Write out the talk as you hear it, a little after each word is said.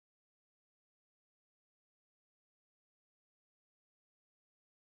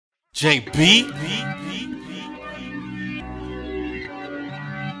JB.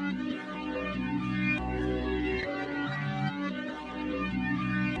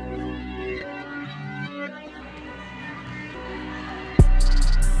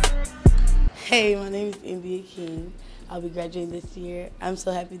 Hey, my name is India King. I'll be graduating this year. I'm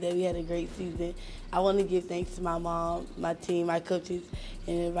so happy that we had a great season. I want to give thanks to my mom, my team, my coaches,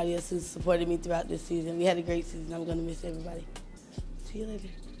 and everybody else who supported me throughout this season. We had a great season. I'm going to miss everybody. See you later.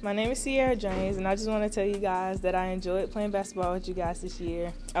 My name is Sierra James, and I just want to tell you guys that I enjoyed playing basketball with you guys this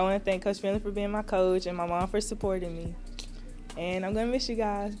year. I want to thank Coach Finley for being my coach and my mom for supporting me. And I'm going to miss you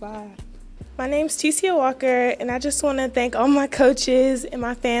guys. Bye. My name's Ticia Walker, and I just want to thank all my coaches and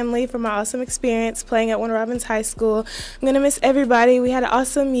my family for my awesome experience playing at Warner Robins High School. I'm going to miss everybody. We had an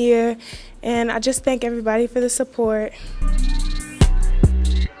awesome year, and I just thank everybody for the support.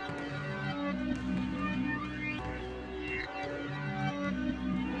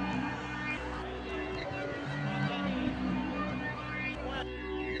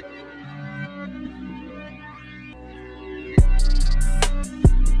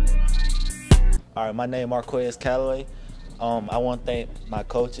 All right, my name is Marquez Calloway. I want to thank my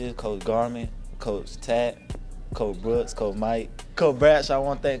coaches, Coach Garmin, Coach Tat, Coach Brooks, Coach Mike, Coach Bradshaw. I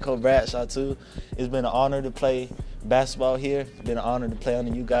want to thank Coach Bradshaw too. It's been an honor to play basketball here. It's been an honor to play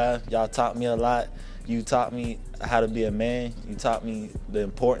under you guys. Y'all taught me a lot. You taught me how to be a man. You taught me the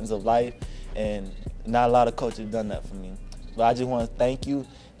importance of life, and not a lot of coaches have done that for me. But I just want to thank you,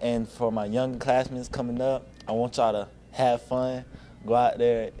 and for my younger classmates coming up, I want y'all to have fun. Go out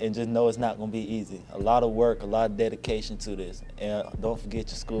there and just know it's not going to be easy. A lot of work, a lot of dedication to this. And don't forget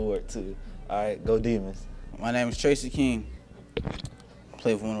your schoolwork too. All right, go Demons. My name is Tracy King.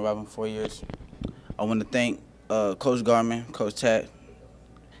 Played for Warner Robins 4 years. I want to thank Coach Garmin, Coach Tat,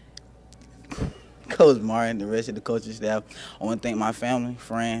 Coach Martin, the rest of the coaching staff. I want to thank my family,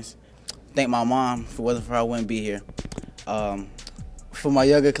 friends. Thank my mom. For wasn't for her, I wouldn't be here. For my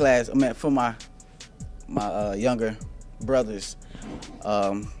younger class, for my younger brothers,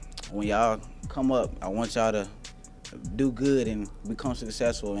 when y'all come up, I want y'all to do good and become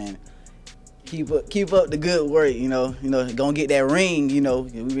successful and keep up the good work. Gonna get that ring.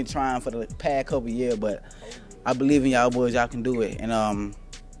 We've been trying for the past couple of years, but I believe in y'all boys. Y'all can do it. And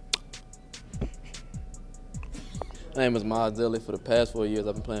My name is Miles Dilley. For the past 4 years,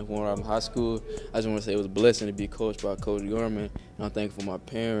 I've been playing for Warner Robins High School. I just want to say it was a blessing to be coached by Coach Gorman, and I'm thankful for my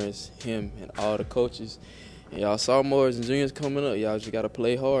parents, him, and all the coaches. And y'all sophomores and juniors coming up, y'all just got to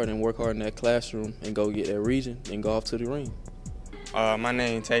play hard and work hard in that classroom and go get that region and go off to the ring. My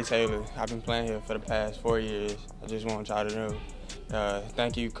name is Tay Taylor. I've been playing here for the past 4 years. I just want y'all to know.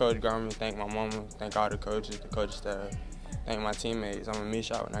 Thank you, Coach Garmin. Thank my mama. Thank all the coaches, the coaching staff. Thank my teammates. I'm going to miss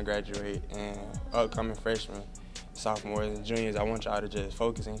y'all when I graduate. And upcoming freshmen, sophomores, and juniors, I want y'all to just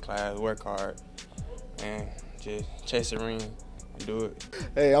focus in class, work hard, and just chase the ring. Do it.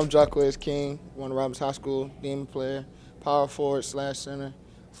 Hey, I'm Jaquez King, Warner Robins High School, Demon player, power forward / center,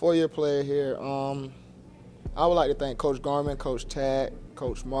 4-year player here. I would like to thank Coach Garmin, Coach Tad,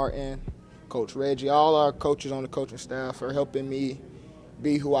 Coach Martin, Coach Reggie, all our coaches on the coaching staff for helping me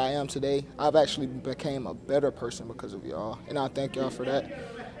be who I am today. I've actually became a better person because of y'all, and I thank y'all for that.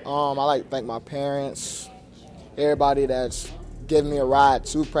 I like to thank my parents, everybody that's given me a ride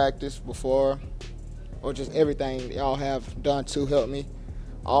to practice before, or just everything y'all have done to help me.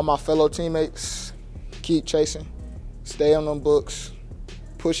 All my fellow teammates, keep chasing, stay on them books,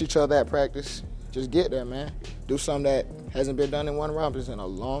 push each other at practice. Just get there, man. Do something that hasn't been done in Warner Robins in a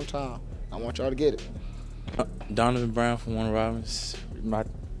long time. I want y'all to get it. Donovan Brown from Warner Robins.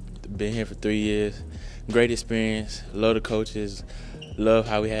 Been here for 3 years. Great experience. Love the coaches. Love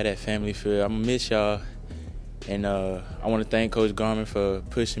how we had that family feel. I'm going to miss y'all. And I want to thank Coach Garmin for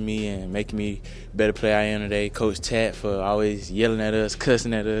pushing me and making me a better player I am today. Coach Tat for always yelling at us,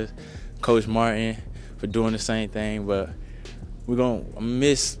 cussing at us. Coach Martin for doing the same thing. But I'm going to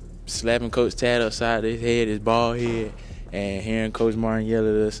miss slapping Coach Tat upside his head, his bald head, and hearing Coach Martin yell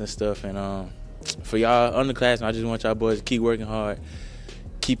at us and stuff. And for y'all underclassmen, I just want y'all boys to keep working hard,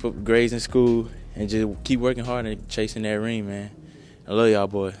 keep up grades in school, and just keep working hard and chasing that ring, man. I love y'all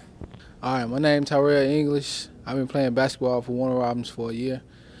boys. All right, my name's Tyrell English. I've been playing basketball for Warner Robins for a year.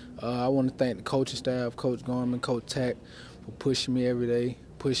 I want to thank the coaching staff, Coach Gorman, Coach Tack, for pushing me every day,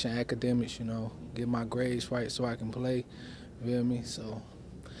 pushing academics, get my grades right so I can play, you feel me? So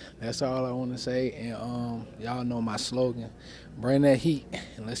that's all I want to say. And y'all know my slogan, bring that heat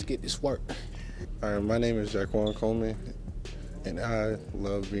and let's get this work. All right, my name is Jaquan Coleman, and I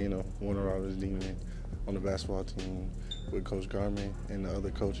love being a Warner Robins Demon on the basketball team with Coach Garmin and the other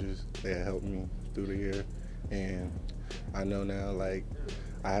coaches that helped me through the year. and I know now, like,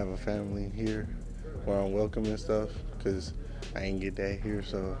 I have a family here where I'm welcome and stuff, because I ain't get that here,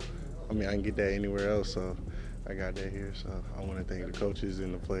 so, I mean, I can get that anywhere else, so I got that here, so I want to thank the coaches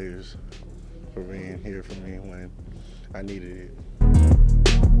and the players for being here for me when I needed it.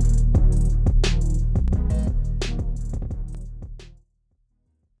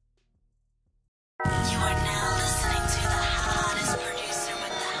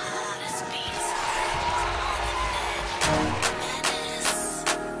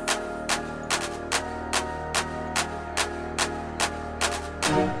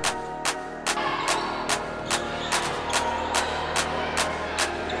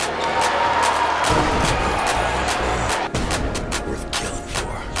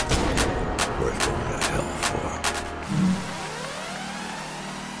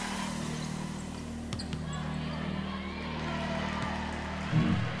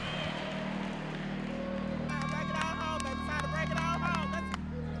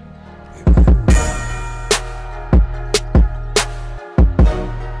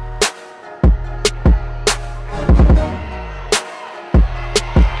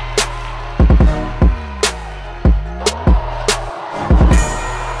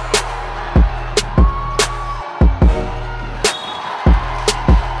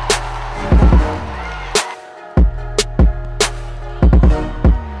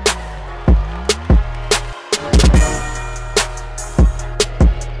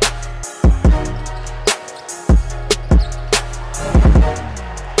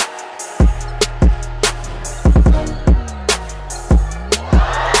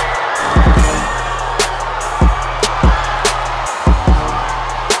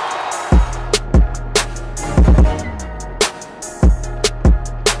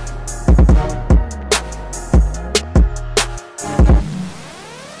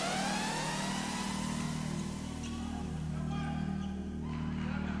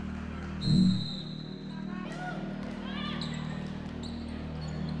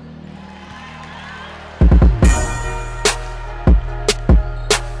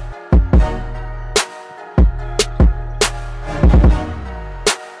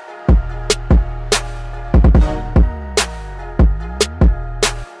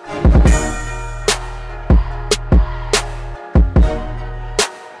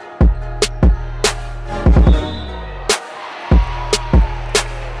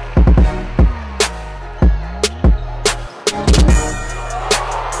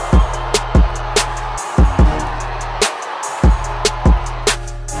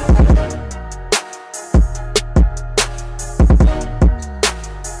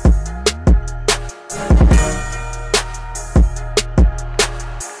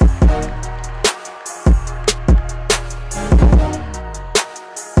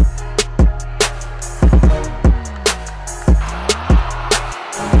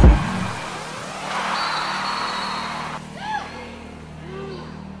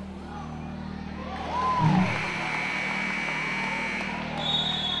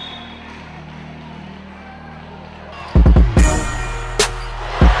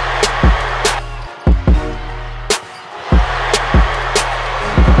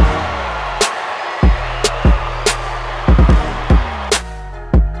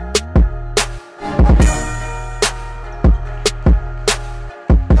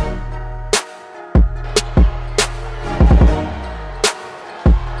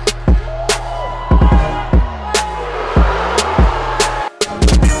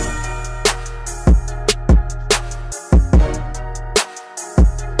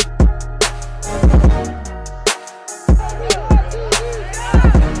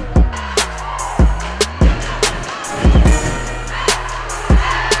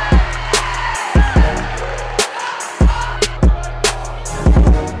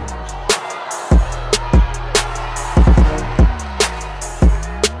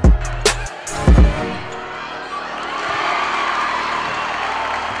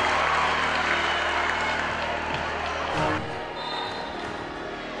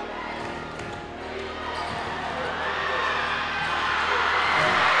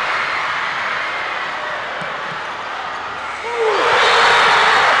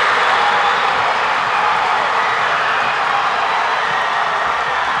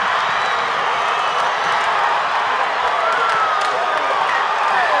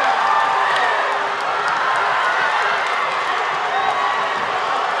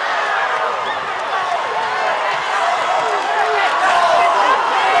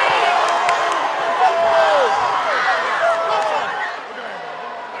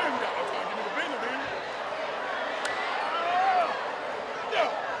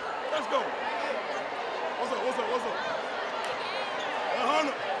 Let's go.